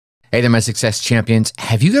Hey there, my success champions.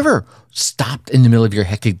 Have you ever stopped in the middle of your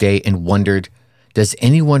hectic day and wondered, does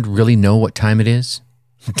anyone really know what time it is?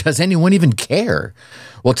 Does anyone even care?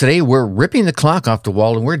 Well, today we're ripping the clock off the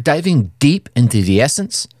wall and we're diving deep into the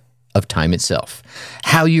essence of time itself,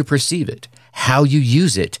 how you perceive it, how you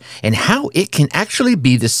use it, and how it can actually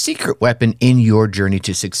be the secret weapon in your journey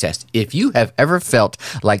to success. If you have ever felt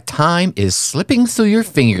like time is slipping through your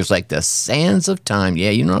fingers like the sands of time, yeah,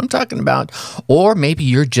 you know what I'm talking about, or maybe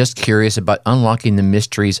you're just curious about unlocking the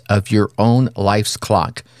mysteries of your own life's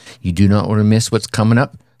clock, you do not want to miss what's coming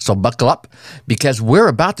up. So buckle up, because we're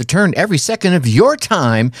about to turn every second of your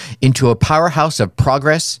time into a powerhouse of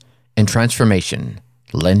progress and transformation.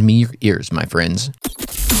 Lend me your ears, my friends.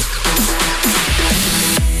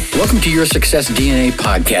 Welcome to Your Success DNA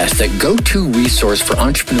podcast, the go-to resource for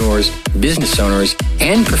entrepreneurs, business owners,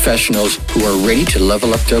 and professionals who are ready to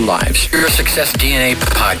level up their lives. Your Success DNA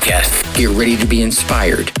podcast. Get ready to be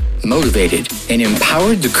inspired, motivated, and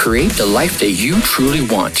empowered to create the life that you truly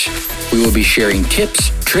want. We will be sharing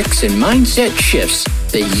tips, tricks, and mindset shifts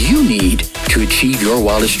that you need to achieve your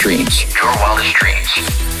wildest dreams. Your wildest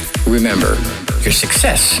dreams. Remember, your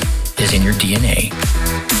success is in your DNA.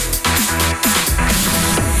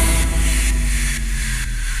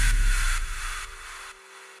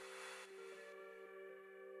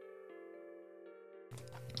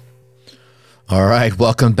 All right,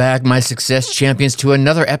 welcome back, my success champions, to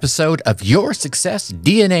another episode of Your Success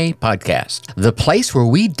DNA podcast, the place where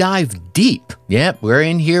we dive deep. Yep, we're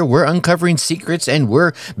in here, we're uncovering secrets, and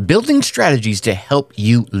we're building strategies to help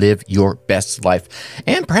you live your best life,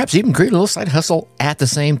 and perhaps even create a little side hustle at the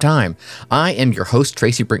same time. I am your host,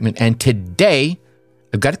 Tracy Brinkman, and today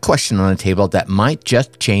I've got a question on the table that might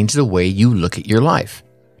just change the way you look at your life.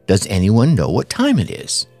 Does anyone know what time it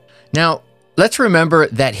is? Now, let's remember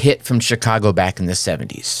that hit from Chicago back in the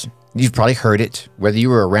 70s. You've probably heard it, whether you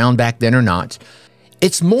were around back then or not.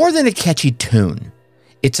 It's more than a catchy tune.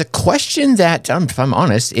 It's a question that, if I'm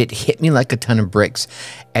honest, it hit me like a ton of bricks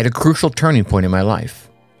at a crucial turning point in my life.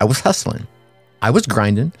 I was hustling. I was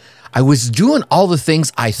grinding. I was doing all the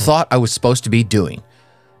things I thought I was supposed to be doing.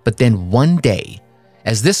 But then one day,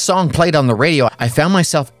 as this song played on the radio, I found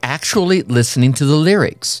myself actually listening to the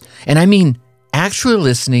lyrics. And I mean, actually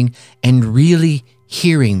listening and really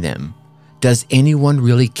hearing them. Does anyone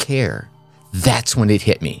really care? That's when it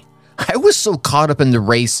hit me. I was so caught up in the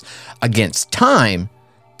race against time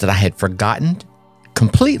that I had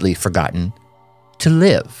completely forgotten to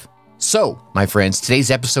live. So, my friends, today's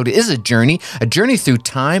episode is a journey through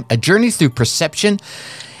time, a journey through perception,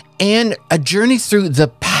 and a journey through the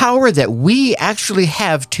power that we actually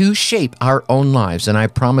have to shape our own lives. And I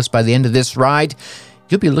promise by the end of this ride,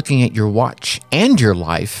 you'll be looking at your watch and your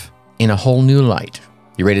life in a whole new light.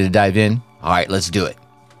 You ready to dive in? All right, let's do it.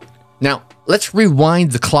 Now, let's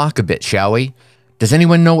rewind the clock a bit, shall we? Does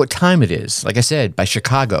anyone know what time it is? Like I said, by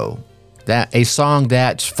Chicago. A song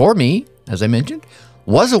that, for me, as I mentioned,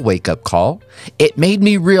 was a wake-up call. It made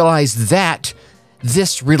me realize that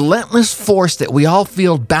this relentless force that we all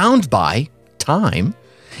feel bound by, time,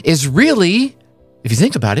 is really, if you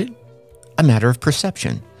think about it, a matter of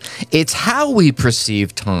perception. It's how we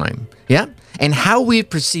perceive time, yeah? And how we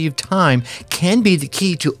perceive time can be the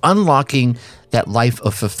key to unlocking that life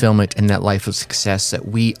of fulfillment and that life of success that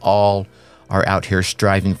we all are out here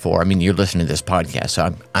striving for. I mean, you're listening to this podcast,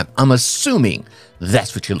 so I'm assuming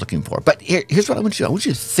that's what you're looking for. But here's what I want you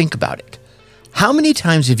to think about it. How many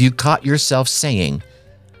times have you caught yourself saying,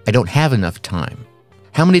 I don't have enough time?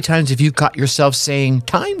 How many times have you caught yourself saying,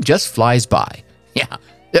 time just flies by? Yeah.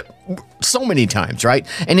 So many times, right?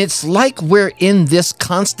 And it's like we're in this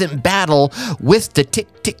constant battle with the tick,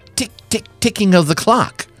 tick, tick, tick, ticking of the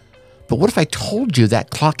clock. But what if I told you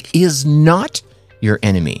that clock is not your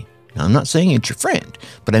enemy? Now, I'm not saying it's your friend,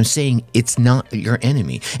 but I'm saying it's not your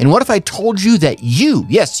enemy. And what if I told you that you,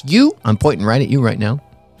 yes, you, I'm pointing right at you right now,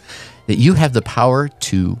 that you have the power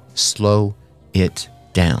to slow it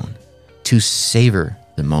down, to savor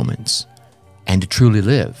the moments, and to truly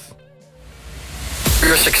live?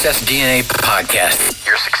 Your Success DNA podcast.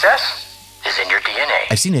 Your success is in your DNA.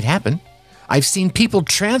 I've seen it happen. I've seen people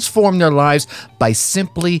transform their lives by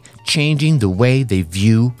simply changing the way they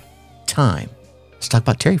view time. Let's talk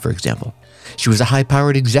about Terry, for example. She was a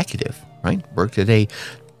high-powered executive, right? Worked at a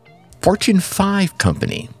Fortune 5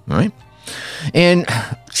 company, right? And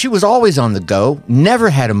she was always on the go, never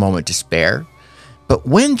had a moment to spare. But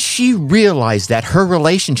when she realized that her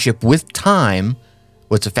relationship with time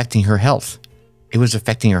was affecting her health, it was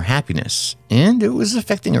affecting her happiness, and it was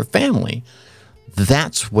affecting her family,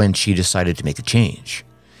 that's when she decided to make a change.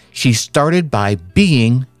 She started by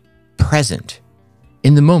being present.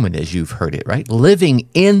 in the moment, as you've heard it, right? Living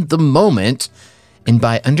in the moment, and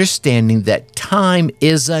by understanding that time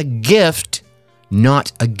is a gift,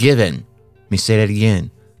 not a given. Let me say that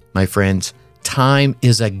again, my friends. Time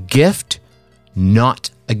is a gift,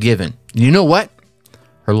 not a given. You know what?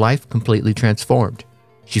 Her life completely transformed.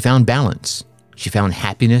 She found balance. She found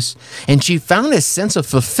happiness, and she found a sense of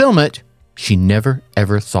fulfillment she never,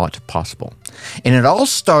 ever thought possible. And it all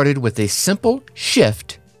started with a simple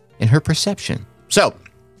shift in her perception. So,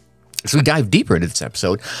 as we dive deeper into this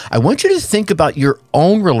episode, I want you to think about your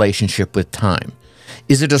own relationship with time.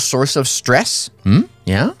 Is it a source of stress?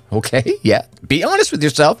 Yeah? Okay. Yeah. Be honest with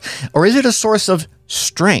yourself. Or is it a source of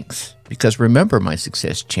strength? Because remember, my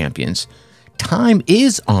success champions, time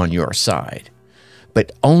is on your side,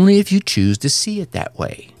 but only if you choose to see it that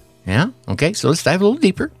way. Yeah? Okay. So let's dive a little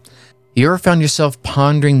deeper. You ever found yourself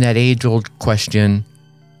pondering that age-old question,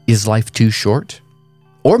 is life too short?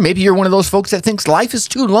 Or maybe you're one of those folks that thinks life is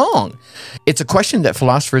too long. It's a question that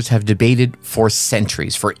philosophers have debated for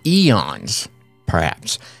centuries, for eons,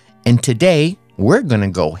 perhaps. And today, we're going to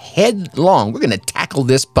go headlong. We're going to tackle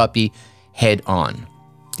this puppy head on.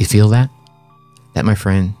 You feel that? That, my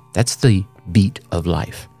friend, that's the beat of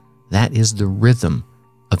life. That is the rhythm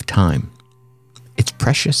of time. It's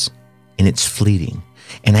precious and it's fleeting.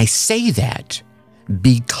 And I say that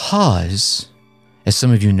because, as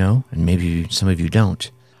some of you know, and maybe some of you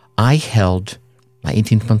don't, I held my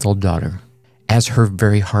 18-month-old daughter as her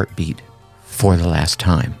very heartbeat for the last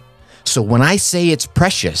time. So when I say it's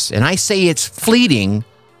precious and I say it's fleeting,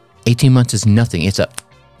 18 months is nothing. It's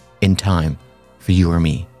in time for you or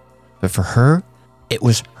me. But for her, it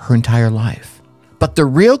was her entire life. But the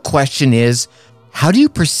real question is, how do you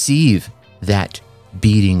perceive that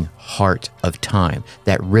beating heart of time,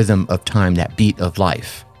 that rhythm of time, that beat of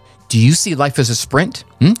life? Do you see life as a sprint?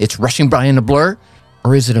 It's rushing by in a blur?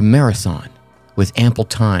 Or is it a marathon with ample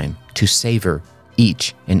time to savor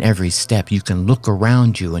each and every step? You can look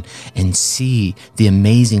around you and see the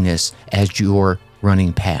amazingness as you're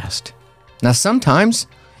running past. Now, sometimes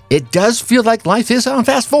it does feel like life is on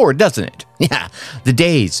fast forward, doesn't it? Yeah, the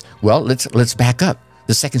days. Well, let's back up.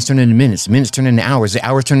 The seconds turn into minutes, the minutes turn into hours, the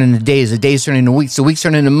hours turn into days, the days turn into weeks, the weeks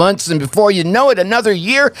turn into months, and before you know it, another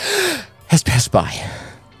year has passed by.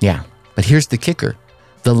 Yeah, but here's the kicker.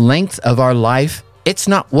 The length of our life, that's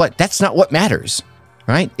not what matters,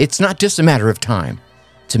 right? It's not just a matter of time.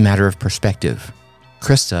 It's a matter of perspective.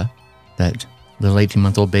 Krista, that little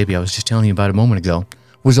 18-month-old baby I was just telling you about a moment ago,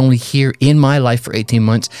 was only here in my life for 18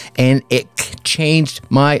 months, and it changed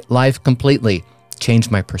my life completely,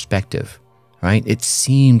 changed my perspective, right? It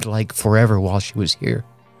seemed like forever while she was here.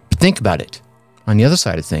 But think about it. On the other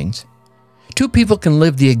side of things, two people can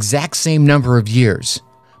live the exact same number of years,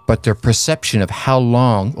 but their perception of how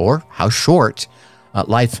long or how short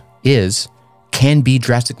life is can be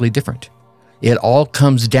drastically different. It all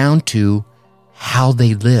comes down to how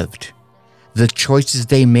they lived, the choices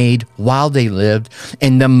they made while they lived,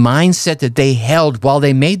 and the mindset that they held while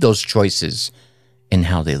they made those choices and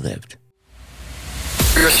how they lived.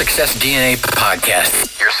 Your Success DNA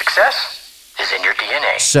podcast. Your success is in your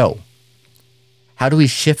DNA. So, how do we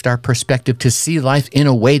shift our perspective to see life in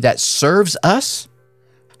a way that serves us?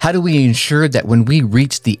 How do we ensure that when we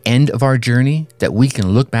reach the end of our journey, that we can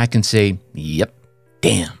look back and say, yep,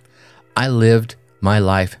 damn, I lived my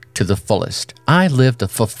life to the fullest. I lived a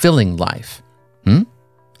fulfilling life.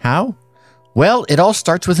 How? Well, it all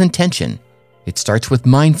starts with intention. It starts with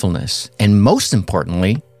mindfulness. And most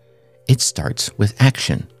importantly, it starts with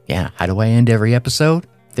action. Yeah, how do I end every episode?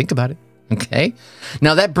 Think about it. Okay.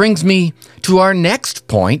 Now that brings me to our next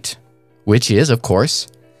point, which is, of course,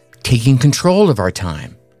 taking control of our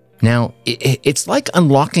time. Now, it's like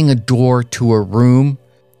unlocking a door to a room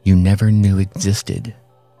you never knew existed.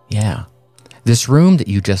 Yeah. This room that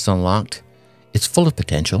you just unlocked, it's full of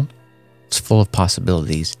potential. It's full of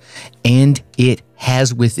possibilities. And it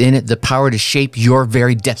has within it the power to shape your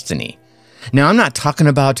very destiny. Now, I'm not talking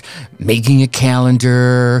about making a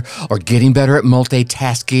calendar or getting better at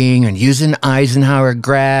multitasking and using Eisenhower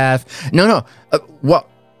graph. No. Well,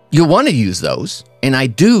 you'll want to use those. And I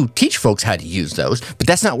do teach folks how to use those, but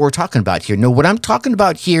that's not what we're talking about here. No, what I'm talking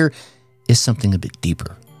about here is something a bit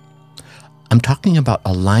deeper. I'm talking about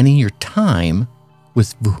aligning your time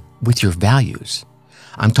with your values.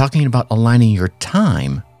 I'm talking about aligning your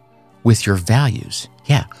time with your values.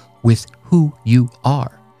 Yeah, with who you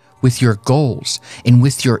are, with your goals, and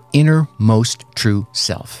with your innermost true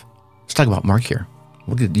self. Let's talk about Mark here.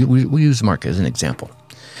 We'll use Mark as an example.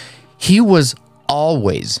 He was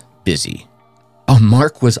always busy.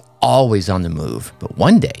 Mark was always on the move, but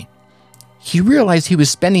one day he realized he was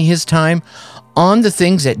spending his time on the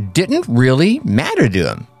things that didn't really matter to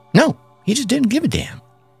him. No, he just didn't give a damn.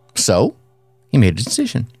 So he made a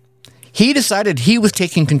decision. He decided he was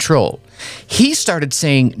taking control. He started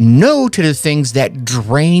saying no to the things that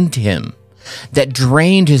drained him, that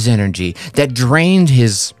drained his energy, that drained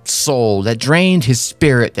his soul, that drained his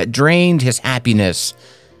spirit, that drained his happiness.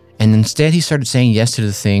 And instead, he started saying yes to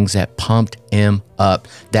the things that pumped him up,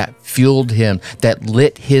 that fueled him, that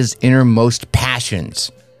lit his innermost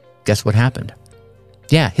passions. Guess what happened?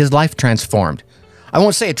 Yeah, his life transformed. I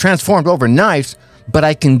won't say it transformed overnight, but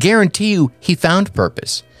I can guarantee you he found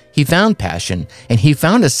purpose. He found passion, and he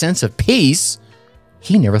found a sense of peace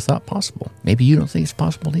he never thought possible. Maybe you don't think it's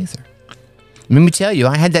possible either. Let me tell you,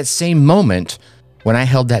 I had that same moment when I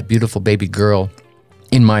held that beautiful baby girl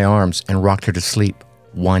in my arms and rocked her to sleep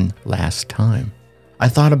one last time. I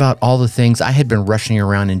thought about all the things I had been rushing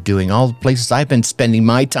around and doing, all the places I've been spending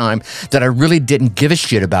my time that I really didn't give a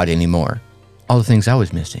shit about anymore, all the things I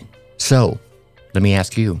was missing. So, let me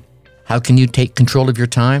ask you, how can you take control of your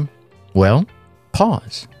time? Well,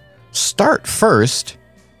 pause. Start first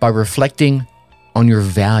by reflecting on your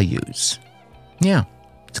values. Yeah,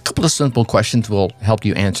 a couple of simple questions will help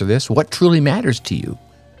you answer this. What truly matters to you?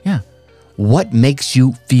 Yeah. What makes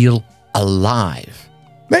you feel alive?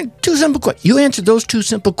 Right? Two simple questions. You answer those two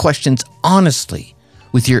simple questions honestly,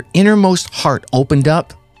 with your innermost heart opened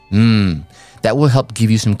up. That will help give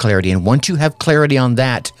you some clarity. And once you have clarity on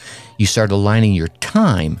that, you start aligning your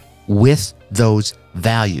time with those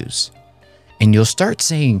values. And you'll start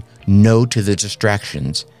saying no to the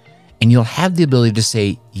distractions, and you'll have the ability to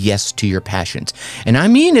say yes to your passions. And I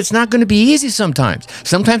mean, it's not going to be easy sometimes.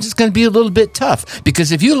 Sometimes it's going to be a little bit tough,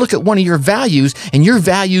 because if you look at one of your values, and your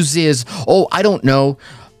values is,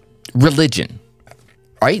 religion,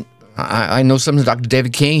 right? I know something, Dr.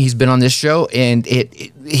 David King, he's been on this show, and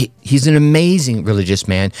he's an amazing religious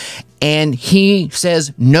man, and he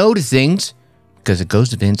says no to things because it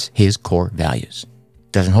goes against his core values.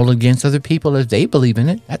 Doesn't hold it against other people if they believe in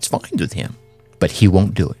it. That's fine with him, but he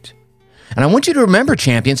won't do it. And I want you to remember,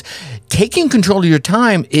 champions, taking control of your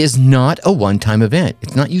time is not a one-time event.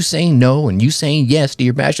 It's not you saying no and you saying yes to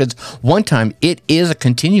your passions one time. It is a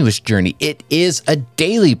continuous journey. It is a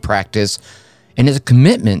daily practice, and it's a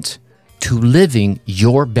commitment to living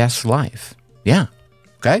your best life. Yeah.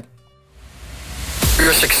 Okay?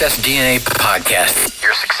 Your Success DNA podcast.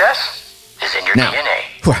 Your success is in your DNA.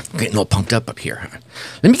 I'm getting a little pumped up here.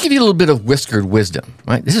 Let me give you a little bit of whiskered wisdom.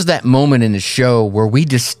 Right? This is that moment in the show where we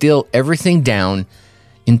distill everything down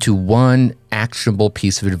into one actionable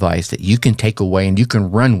piece of advice that you can take away and you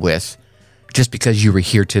can run with just because you were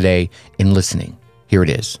here today and listening. Here it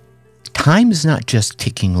is. Time is not just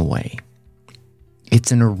ticking away.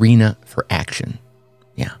 It's an arena for action.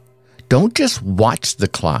 Yeah. Don't just watch the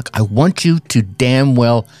clock. I want you to damn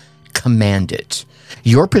well command it.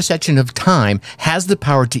 Your perception of time has the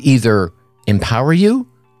power to either empower you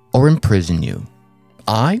or imprison you.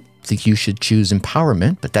 I think you should choose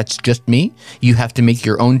empowerment, but that's just me. You have to make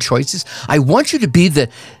your own choices. I want you to be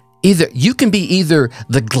you can be either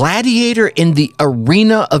the gladiator in the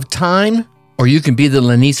arena of time, or you can be the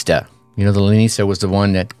Lanista. You know, the Lanista was the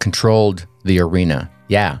one that controlled the arena.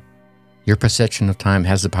 Yeah. Your perception of time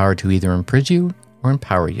has the power to either imprison you or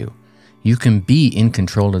empower you. You can be in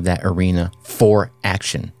control of that arena for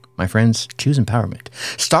action. My friends, choose empowerment.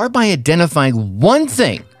 Start by identifying one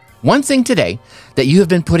thing today that you have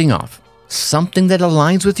been putting off. Something that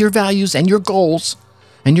aligns with your values and your goals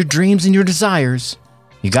and your dreams and your desires.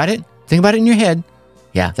 You got it? Think about it in your head.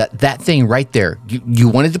 Yeah, that thing right there. You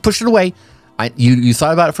wanted to push it away. You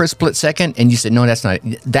thought about it for a split second and you said, no, that's not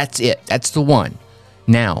it. That's it. That's the one.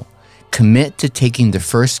 Now, commit to taking the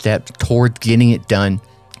first step toward getting it done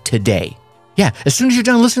today. Yeah, as soon as you're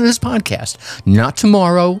done listening to this podcast. Not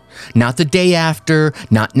tomorrow, not the day after,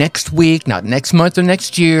 not next week, not next month or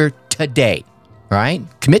next year, today. All right?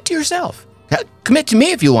 Commit to yourself. Commit to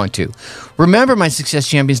me if you want to. Remember, my success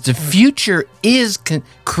champions, the future is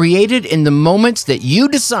created in the moments that you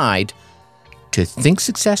decide to think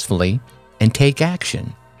successfully and take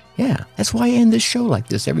action. Yeah, that's why I end this show like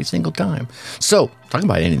this every single time. So, talking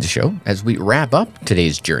about ending the show, as we wrap up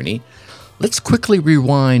today's journey, let's quickly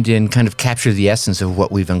rewind and kind of capture the essence of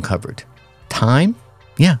what we've uncovered. Time,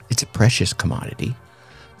 yeah, it's a precious commodity,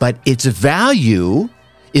 but its value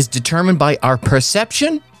is determined by our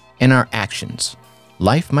perception and our actions.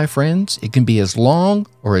 Life, my friends, it can be as long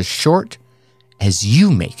or as short as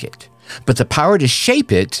you make it, but the power to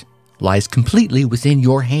shape it lies completely within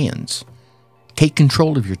your hands. Take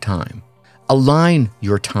control of your time. Align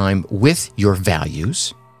your time with your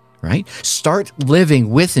values. Right? Start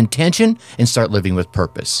living with intention and start living with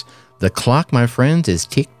purpose. The clock, my friends, is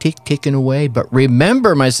ticking away. But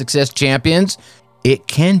remember, my success champions, it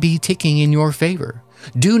can be ticking in your favor.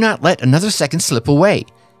 Do not let another second slip away.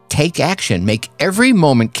 Take action, make every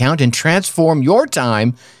moment count, and transform your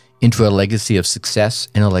time into a legacy of success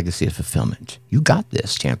and a legacy of fulfillment. You got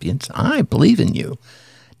this, champions. I believe in you.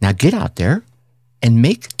 Now get out there and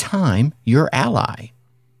make time your ally.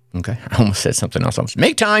 Okay, I almost said something else.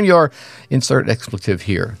 Make time your insert expletive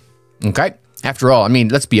here. Okay, after all, I mean,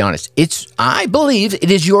 let's be honest. I believe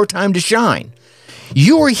it is your time to shine.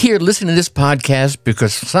 You are here listening to this podcast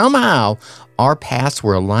because somehow our paths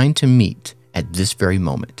were aligned to meet at this very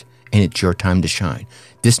moment, and it's your time to shine.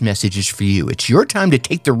 This message is for you. It's your time to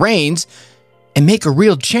take the reins and make a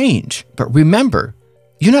real change. But remember,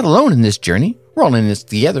 you're not alone in this journey. We're all in this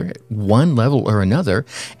together at one level or another.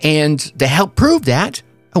 And to help prove that,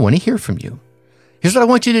 I want to hear from you. Here's what I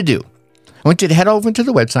want you to do. I want you to head over to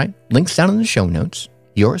the website, links down in the show notes,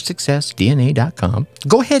 yoursuccessdna.com.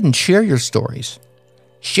 Go ahead and share your stories.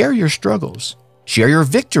 Share your struggles. Share your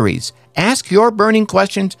victories. Ask your burning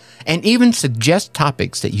questions and even suggest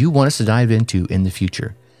topics that you want us to dive into in the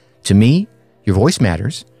future. To me, your voice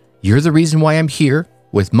matters. You're the reason why I'm here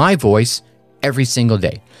with my voice every single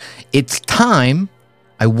day. It's time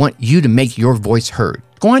I want you to make your voice heard.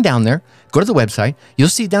 Go on down there. Go to the website. You'll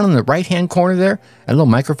see down in the right-hand corner there, a little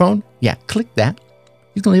microphone. Yeah, click that.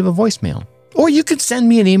 You can leave a voicemail. Or you can send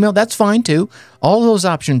me an email. That's fine too. All those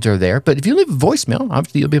options are there. But if you leave a voicemail,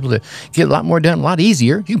 obviously you'll be able to get a lot more done, a lot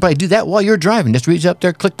easier. You can probably do that while you're driving. Just reach up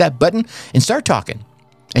there, click that button, and start talking.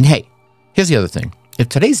 And hey, here's the other thing. If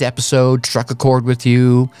today's episode struck a chord with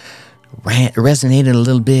you, resonated a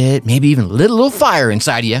little bit, maybe even lit a little fire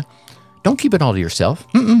inside of you, don't keep it all to yourself.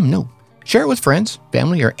 No. Share it with friends,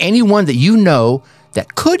 family, or anyone that you know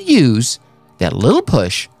that could use that little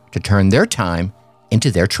push to turn their time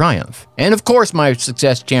into their triumph. And of course, my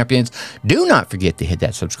success champions, do not forget to hit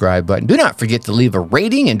that subscribe button. Do not forget to leave a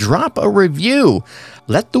rating and drop a review.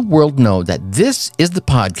 Let the world know that this is the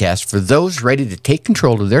podcast for those ready to take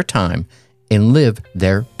control of their time and live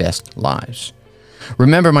their best lives.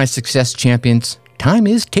 Remember, my success champions, time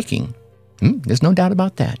is ticking. There's no doubt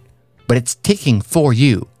about that. But it's ticking for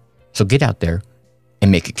you. So get out there and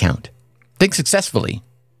make it count. Think successfully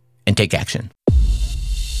and take action.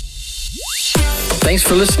 Thanks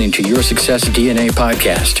for listening to Your Success DNA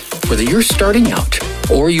podcast. Whether you're starting out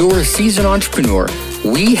or you're a seasoned entrepreneur,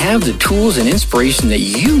 we have the tools and inspiration that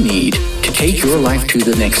you need to take your life to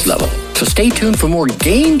the next level. So stay tuned for more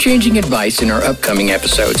game-changing advice in our upcoming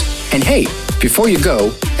episodes. And hey, before you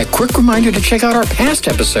go, a quick reminder to check out our past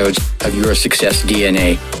episodes of Your Success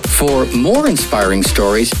DNA for more inspiring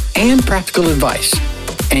stories and practical advice.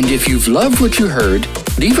 And if you've loved what you heard,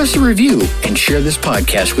 leave us a review and share this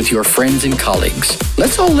podcast with your friends and colleagues.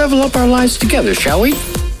 Let's all level up our lives together, shall we?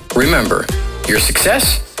 Remember, your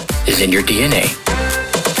success is in your DNA.